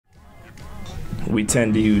We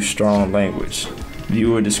tend to use strong language.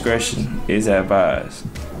 Viewer discretion is advised.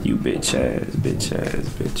 You bitch ass, bitch ass,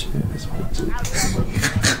 bitch ass, bitch ass.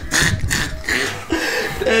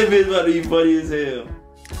 That bitch about to be funny as hell.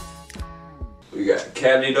 We got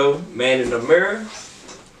Cali though, man in the mirror.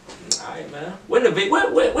 Alright, man. When you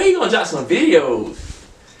gonna drop some videos?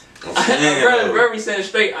 Bro, we sending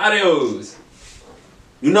straight audios.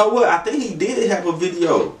 You know what? I think he did have a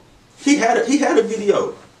video. He had a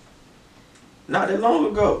video. Not that long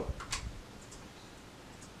ago.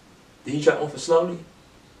 Did he drop one for Slowly?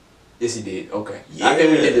 Yes, he did. Okay. Yeah. I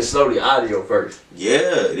think we did the Slowly audio first.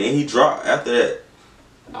 Yeah, then he dropped after that.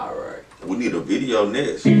 Alright. We need a video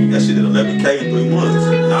next. That shit at 11K in 3 months.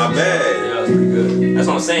 Not bad. Yeah, that's pretty good. That's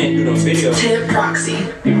what I'm saying. Do those videos. Tip proxy.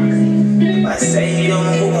 If I say you don't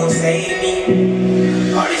know who gon' save me,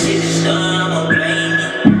 all this shit is done, I'ma blame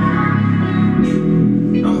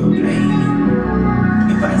me. I'ma blame me.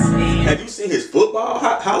 If I say Have you seen his football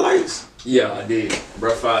highlights? Yeah, I did.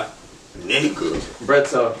 Bruh, fire. Nigga.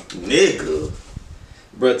 Bruh, tough. Nigga.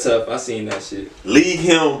 Bruh, tough. I seen that shit. Leave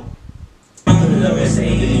him. I'ma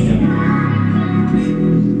save me.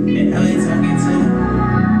 And I ain't talking to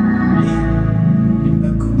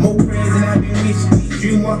more prayers than I've been wishing.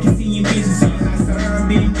 Dream walking, seeing visions. I'm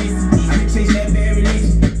being busy. I've been chasing that bad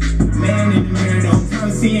religion. Man in the mirror, though.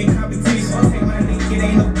 I'm seeing competition. I'll take my link, it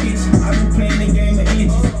ain't no kitchen. I've been playing the game of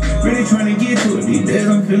inches. Really trying to get to it. These days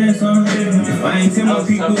I'm feeling something different. If I ain't tell my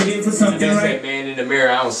people here for something right. Man in the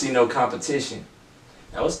mirror, I don't see no competition.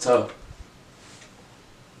 That was tough.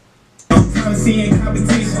 I'm seeing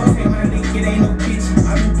competition. I'll take my link, it ain't no kitchen.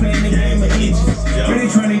 I've been playing the game of inches. Really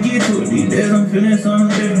trying to get to it. These days I'm feeling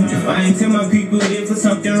something different. If I ain't tell my people here for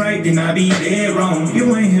something right, then I be dead wrong.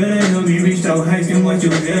 You ain't here to help me reach those heights and what you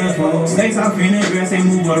there for. Snakes off in the grass, they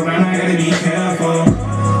move around, I gotta be careful.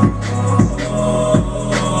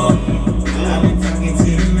 I've been talking to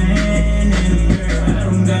the man in the mirror. I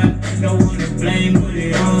don't got no one to blame, put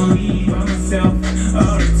it on me. By myself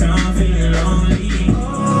all the time, feeling lonely.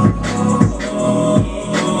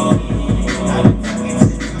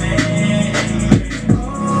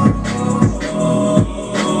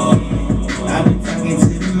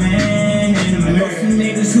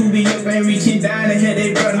 Reaching down to help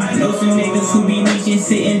their brother. I know some niggas who be reaching,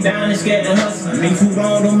 sitting down and scared to hustle. Make too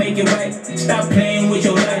wrong, don't make it right. Stop playing with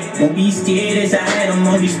your life. Don't be scared as I am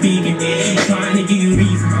only speaking. Trying to give you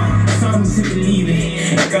reason, something to believe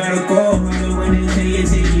in. I gotta go harder when they tell you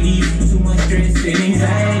take it easy. Too much stress and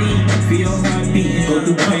anxiety. Feel heart beating, go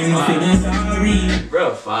through pain, no feeling sorry.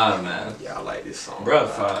 Bruh, fire, man. Yeah, I like this song. Bruh,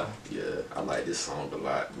 fire. Yeah, I like this song a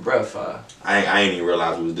lot. Bruh, fire. I ain't even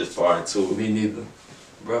realize we was this far into it. Me neither.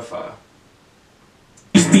 Bruh, fire.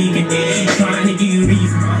 Speaking, trying to give you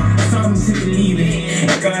reason, something to believe in.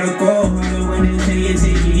 I gotta go harder when they tell you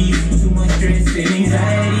take it easy. Too much stress and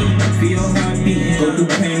anxiety. Feel heart beating, go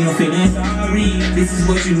through pain, no feeling sorry. This is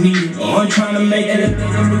what you need. I'm trying to make it a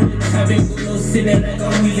better move. I've been good, no sitting like a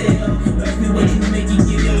weed. Like me what you make it,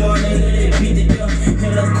 give you all that let it beat it up.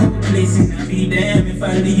 Hella cold place and I be damn if I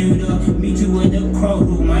leave you there. Meet you at the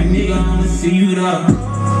crossroad, my nigga, I'ma see you there.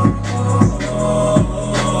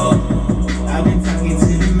 I've been talking to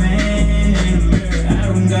the man in the mirror. I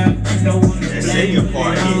don't got no one to blame. That singing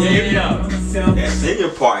part hit different. That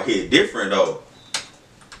singing part hit different though.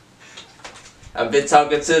 I've been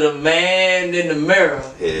talking to the man in the mirror.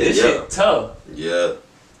 This shit tough. Yeah.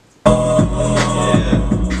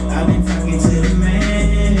 I've been talking to the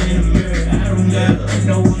man in the mirror. I don't got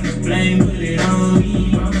no one to blame, put it on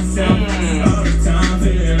me. By myself all the time,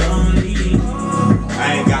 feeling lonely. I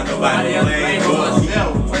ain't got nobody to blame for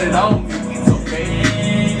myself. Put it on me. It's okay.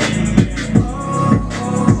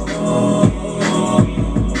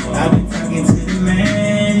 I've been talking to the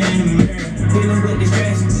man in the mirror. Dealing with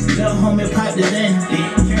distractions. Little homie popped the land.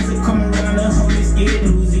 Cancer come around, little homie scared to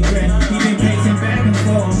lose the grant. He been pacing back and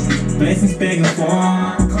forth. Blessings begging for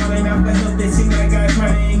him. Calling out for help, they seem like I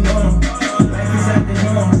try ain't going. Life is out the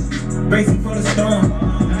norm. Bracing for the storm. I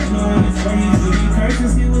know it's from you, so he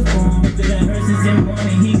curses he was born. Feeling hurts in the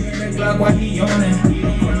morning. He got that Glock while he yawning. He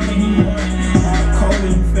don't cry when he mourning. Hot cold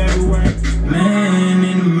in February. Man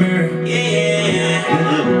in the mirror. Yeah.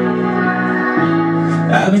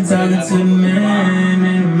 I've been talking to the man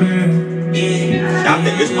in the mirror. Yeah. I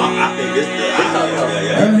think this the I've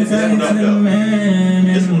been talking to the man in the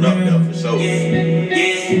mirror. This one up there for sure.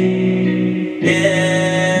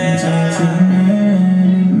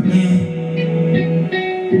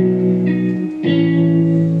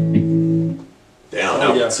 Damn, that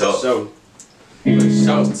was tough.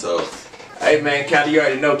 That was tough. Hey man, Cali, you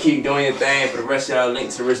already know, keep doing your thing. For the rest of y'all, link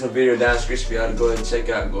to the original video down in the description for y'all to go ahead and check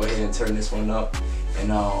out. Go ahead and turn this one up. And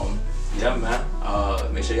yeah man.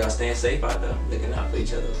 Make sure y'all staying safe out there. Looking out for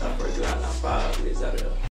each other. Top 3 out now 5. It's out of there.